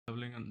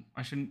leveling, and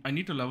I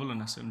need to level an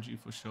SMG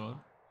for sure.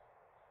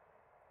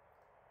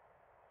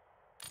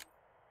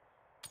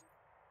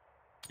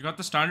 You got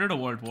the standard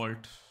or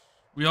vault?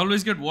 We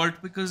always get vault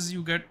because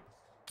you get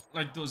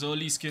like those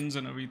early skins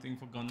and everything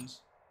for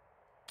guns.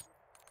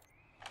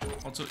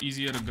 Also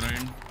easier to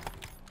grind.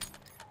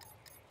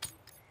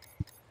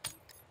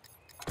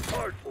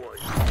 Hardpoint.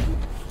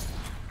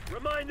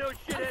 Remind those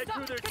shitheads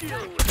who they're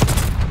dealing with.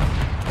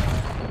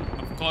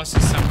 Of course,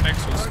 his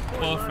Semtex was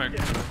perfect.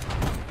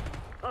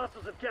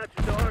 Hostiles have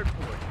captured the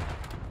hardpoint.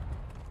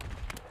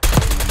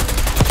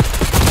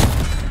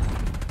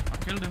 I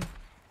killed him.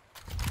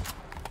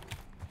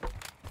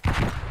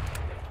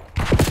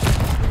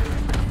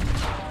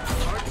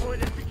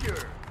 Hardpoint is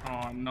secure.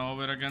 Oh no,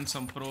 we're against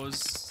some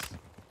pros.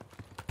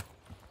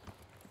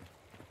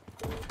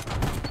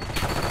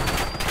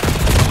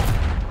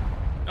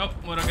 Oh,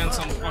 we're against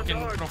some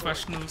fucking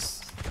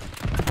professionals.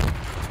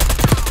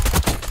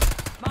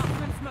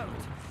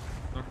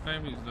 What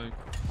time is like?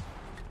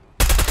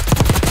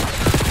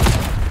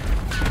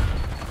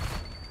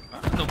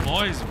 Where are the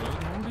boys, bro?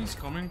 Nobody's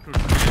coming to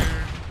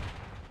trade.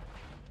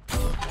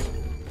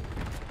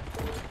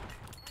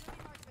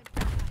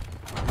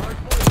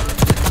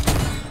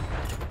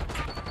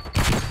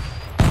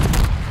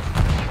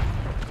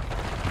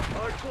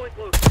 Hardpoint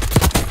located.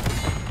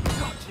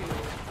 Got you.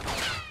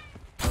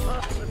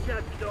 Hostiles have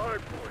captured the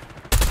hardpoint.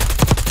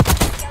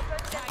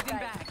 Tagging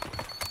back.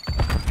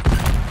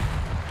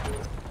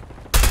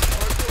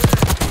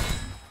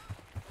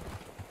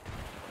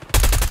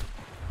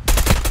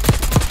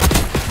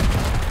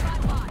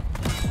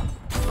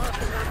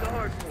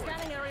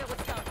 Scanning area with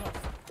scouts.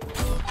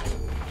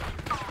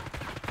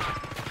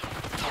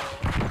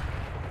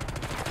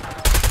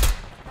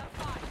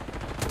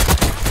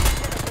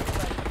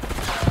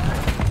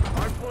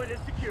 Hardpoint is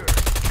secure.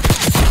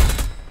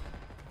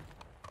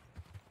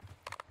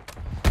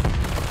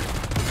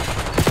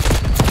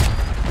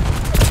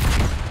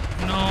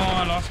 No,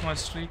 I lost my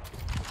streak.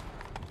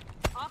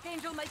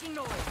 Archangel making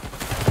noise.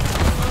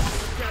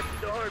 Hostiles have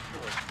captured the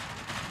hardpoint.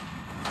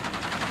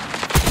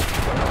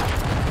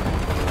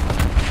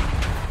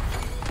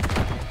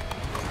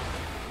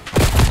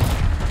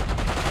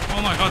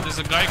 Oh my god, there's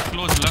a guy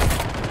close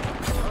left.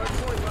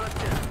 Hardpoint locked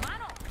down.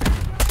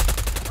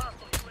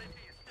 Hostile UAV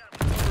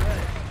established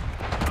overhead.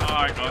 Oh,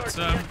 I got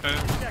some.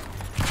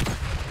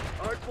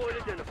 Hardpoint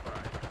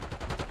identified.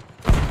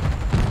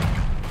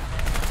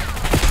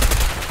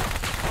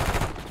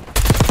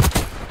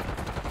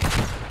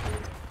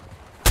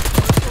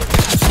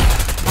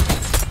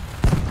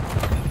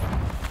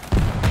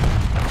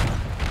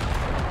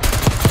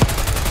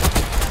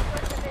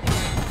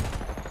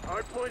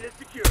 Hardpoint is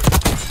secure.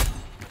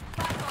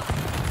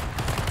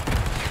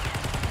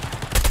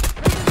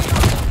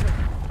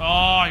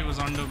 Oh, he was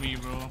under me,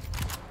 bro.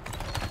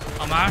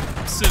 I'm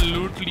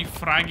absolutely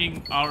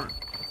fragging out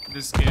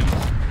this game.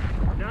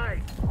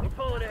 Nice. We're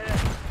pulling ahead.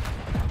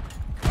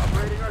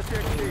 Operating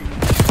RCXD.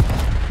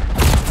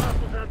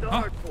 Hostiles have the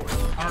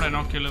hardpoint. How did I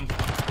not kill him?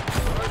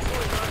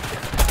 Hardpoint locked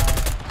down.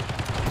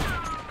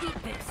 Eat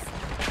this.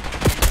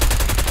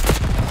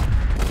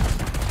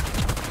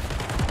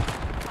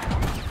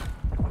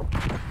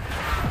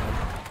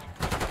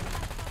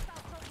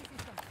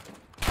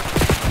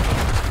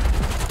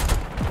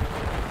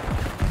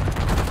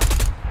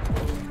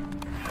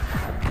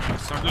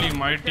 Suddenly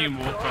my team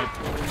woke up.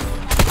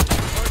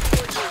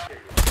 Hardpoint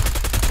located.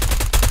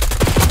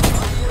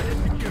 Hardpoint is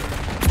secure.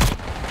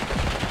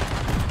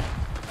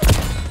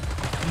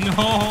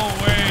 No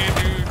way,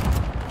 dude.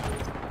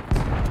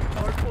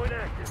 Hardpoint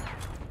active.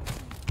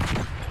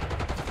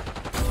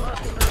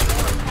 Hostiles have the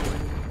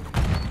hardpoint.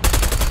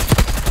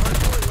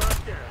 Hardpoint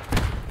locked down.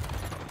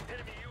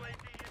 Enemy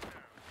UAV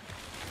inbound.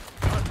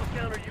 Hostile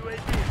counter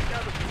UAV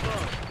established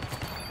above.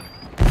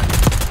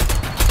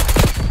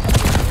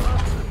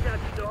 Hostiles have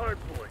captured the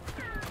hardpoint.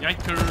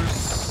 Yikers.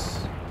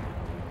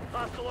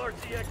 Hostile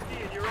RCXD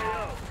in your AO.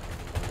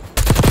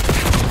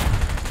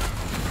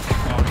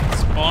 Oh, it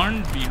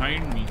spawned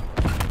behind me.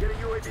 Getting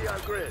UAV on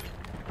grid.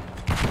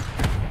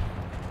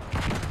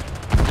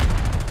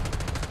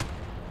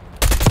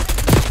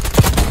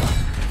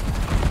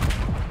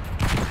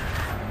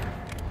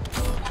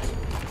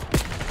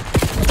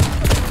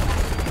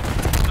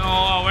 No,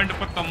 I went to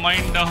put the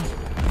mine down.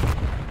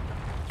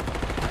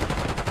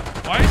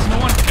 Why is no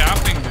one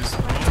capping this,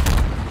 bro?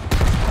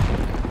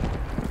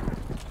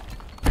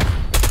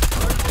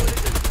 Hardpoint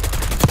is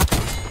inside.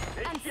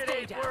 This And shit stay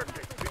ain't down.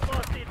 working. We've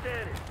lost the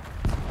advantage.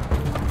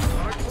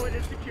 Hardpoint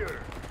is secure.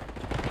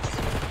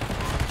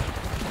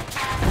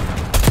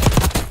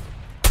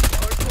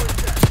 Hardpoint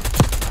set.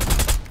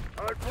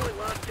 Hardpoint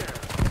locked down.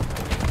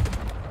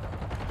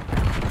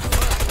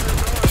 Hostiles have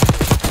the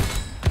hardpoint.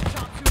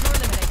 Sharpshooter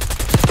eliminated.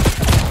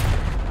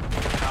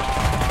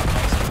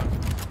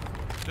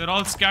 They're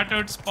all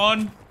scattered,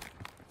 spawn.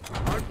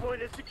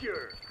 Hardpoint is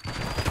secure.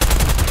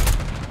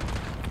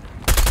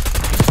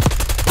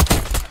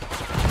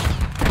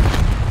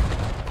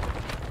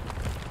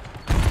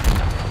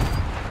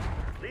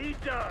 Lead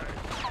dive.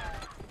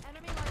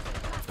 Enemy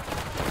marker.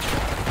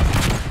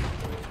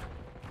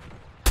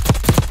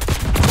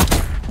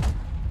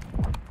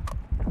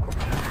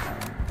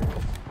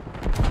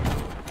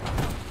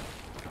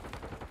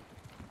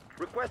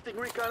 Requesting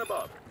recon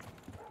above.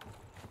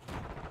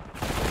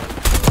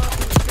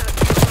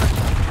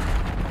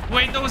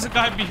 Wait, there was a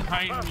guy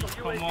behind me.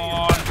 Come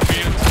on,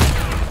 Bale.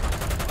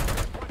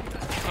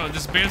 Oh,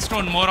 this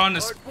Balestone moron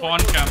is spawn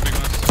camping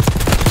us.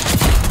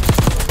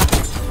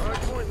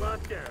 Hardpoint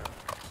locked down.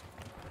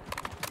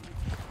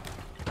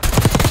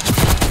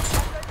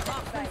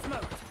 Box and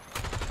smoke.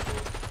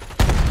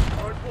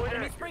 Hardpoint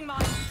Enemy active. spring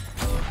mine.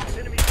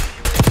 Enemy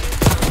UAV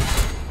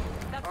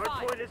inbound. That's five.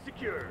 Hardpoint is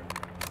secure.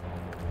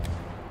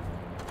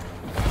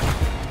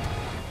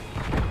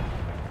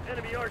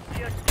 Enemy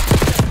RCX.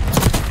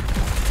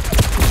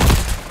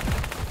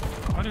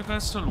 Why are you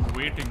guys still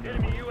waiting there?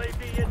 Enemy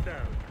UAV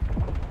inbound.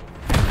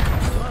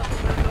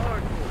 Hostile at the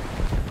hardpoint.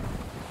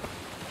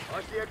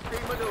 RCXD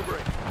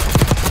maneuvering.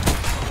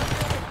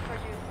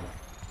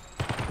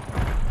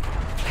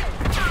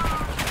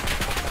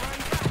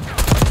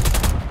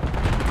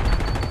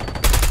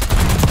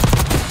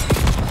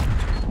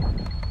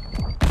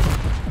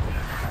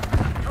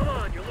 Come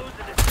on, you're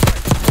losing this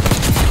fight.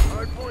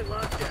 Hardpoint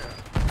locked down.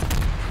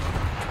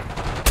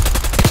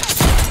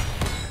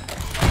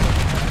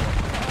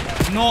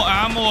 No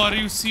ammo, are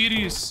you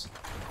serious?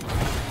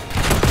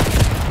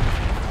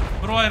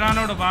 Bro, I ran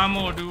out of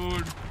ammo,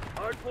 dude.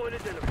 Hardpoint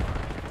identified.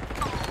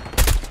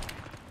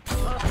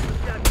 Hostiles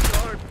got to the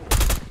hardpoint.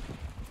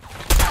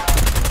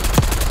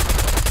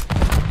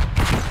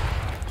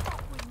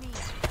 With me.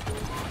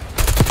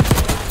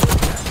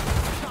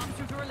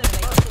 Sharpshooter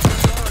eliminated. Hostiles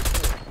at the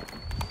hardpoint.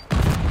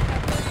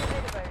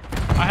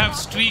 I have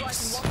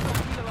streaks.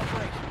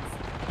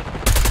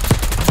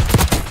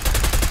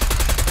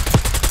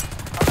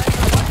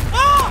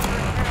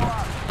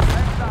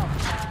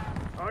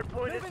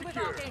 Hardpoint is Moving with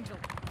secure. Archangel.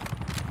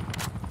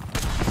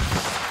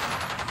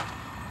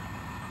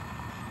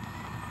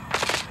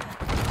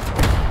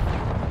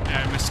 Yeah,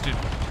 I missed it.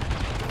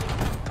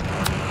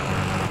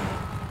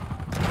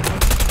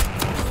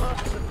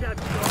 Hostiles have got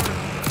to the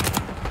hardpoint.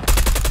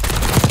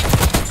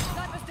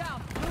 Sniper's down.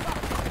 Move up.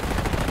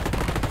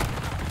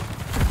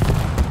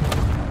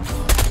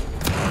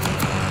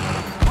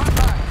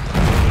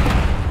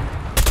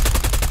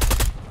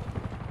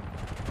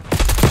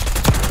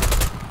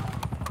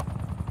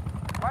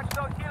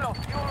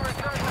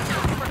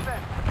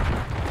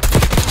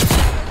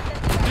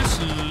 Just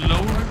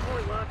load.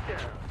 Hardpoint locked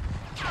down.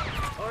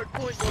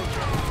 Hardpoint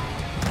located.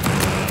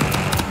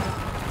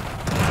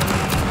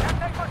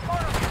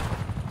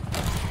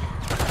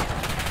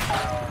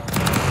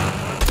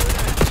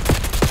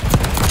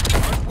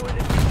 Hardpoint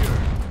is secure.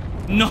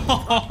 No,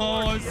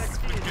 it's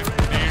freaking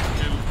dead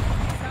kill.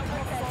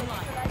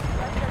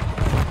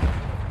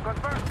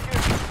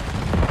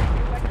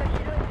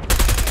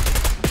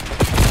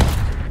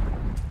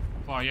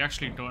 Wow, he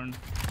actually turned.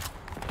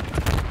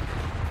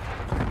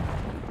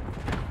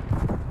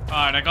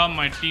 Alright, I got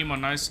my team a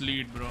nice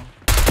lead, bro.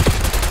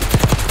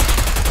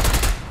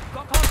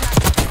 Got contact.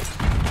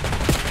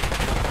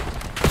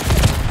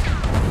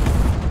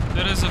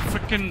 There is a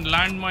freaking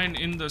landmine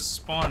in the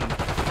spawn.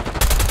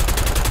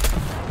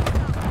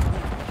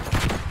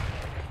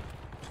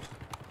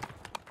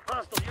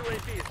 Hostile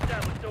UAV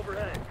established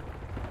overhead.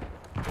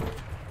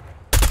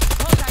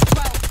 Contact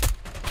 12.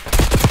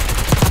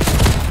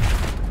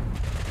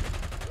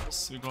 Yes,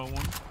 we got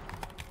one.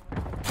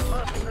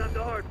 Hostiles at the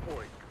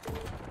hardpoint.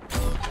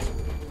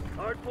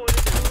 Hardpoint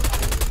is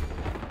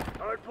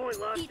hardpoint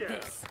locked Eat down.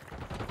 this.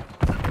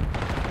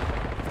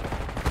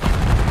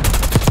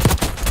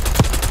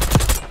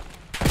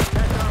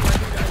 That's all my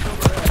guys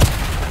overhead.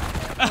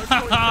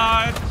 Hardpoint down.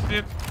 Ah,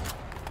 shit.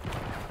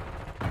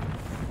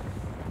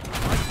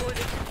 Hardpoint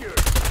is secure.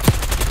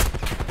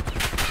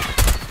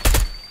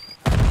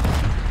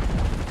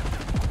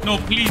 No,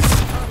 please.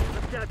 Hostiles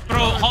have got to the Bro,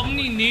 how hardpoint.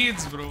 many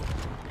nades, bro?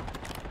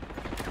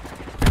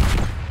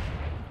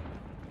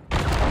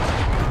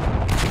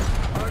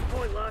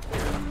 Hardpoint locked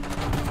down.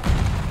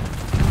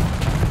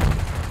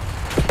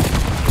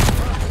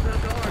 Hostiles at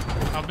the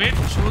hardpoint. Wait,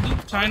 Shodu,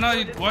 China,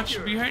 watch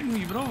behind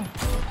me, bro.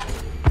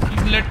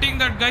 He's letting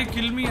that guy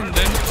kill me and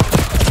then...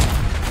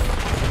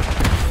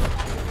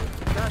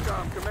 Back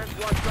off. Commence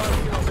watchdog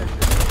mission.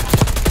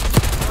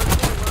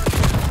 Hardpoint locked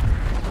down.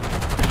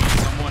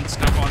 Someone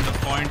step on the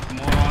point,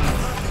 moron.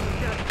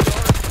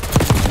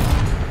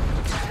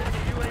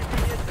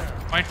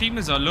 My team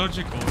is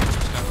allergic over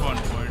step on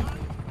point.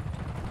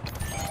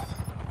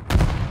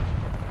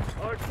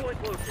 Hardpoint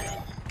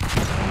located.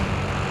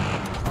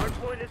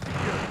 Hardpoint is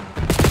secure.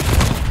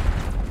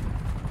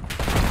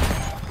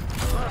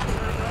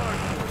 Hostile at the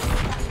hardpoint.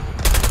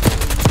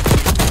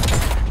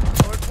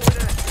 Hardpoint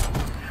active.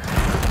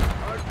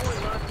 Hardpoint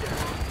locked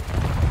down.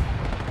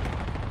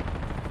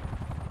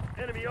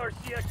 Enemy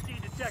RCXD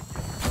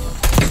detected.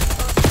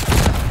 Hostile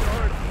at the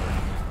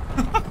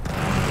hardpoint.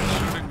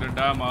 Shooting the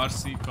damn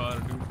RC car,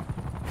 dude.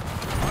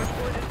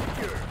 Hardpoint is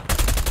secure.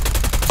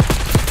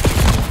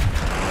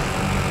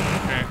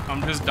 Okay,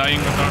 I'm just dying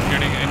without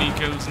getting any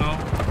kills now.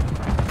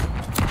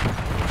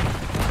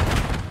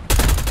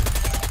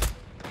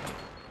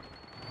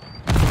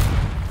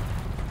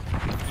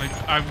 Like,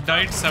 I've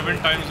died 7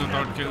 times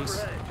without kills.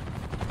 Overhead.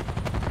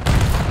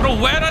 Bro,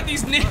 where are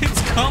these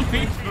nades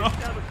coming from?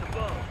 Established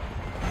above.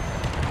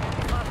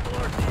 Hostile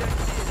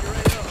RTXD in your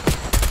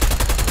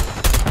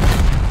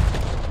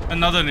AO.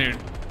 Another nade.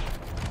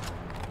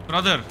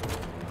 Brother. No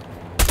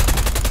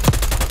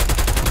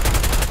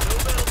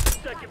medals in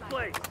second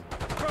place.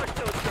 Crush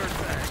those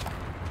dirtbags.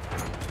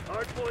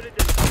 Hardpoint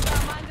into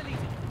Hostile mine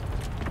deleted.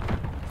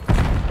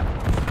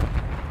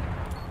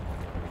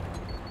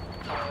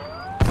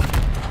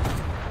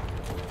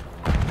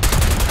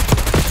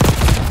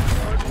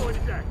 hardpoint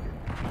is active.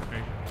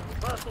 Okay.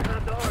 Hostile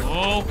have the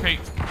hardpoint. Okay.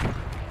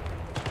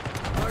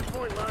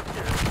 Hardpoint locked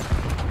down.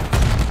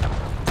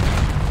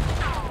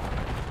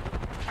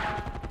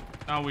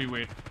 Now we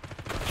wait.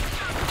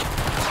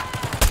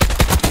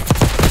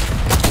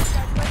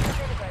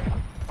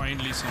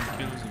 Finally some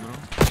kills, bro.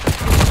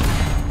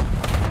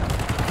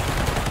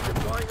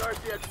 Deploying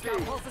RTXD.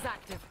 Pulse is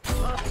active.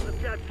 Hostile have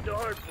captured the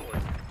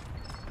hardpoint.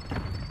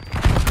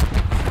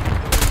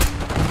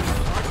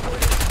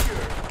 Hardpoint is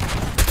secure.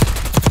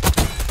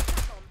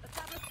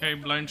 Okay,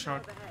 blind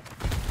shot.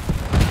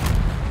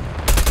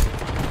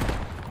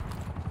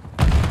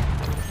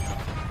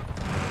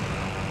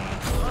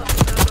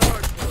 Hostile have the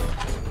hardpoint.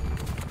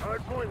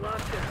 Hardpoint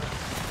locked down.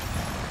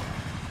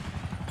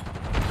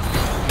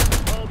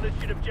 All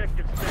mission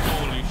objectives met.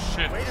 Holy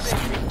shit. Way to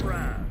make me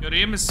proud. Your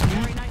aim is smooth.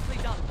 Very nicely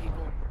done,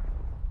 people.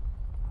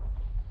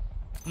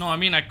 No, I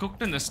mean I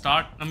cooked in the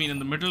start. I mean in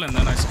the middle and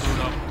then I screwed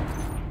up.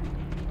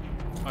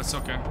 That's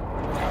okay.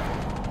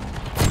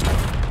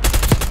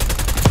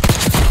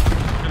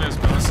 It is,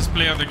 bro. This is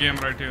play of the game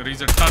right here.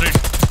 He's a turret.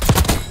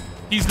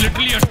 He's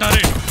literally a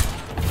turret.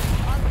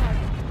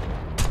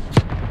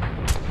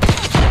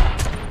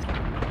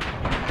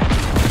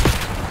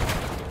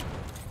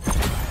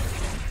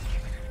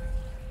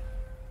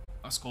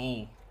 Let's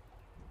go.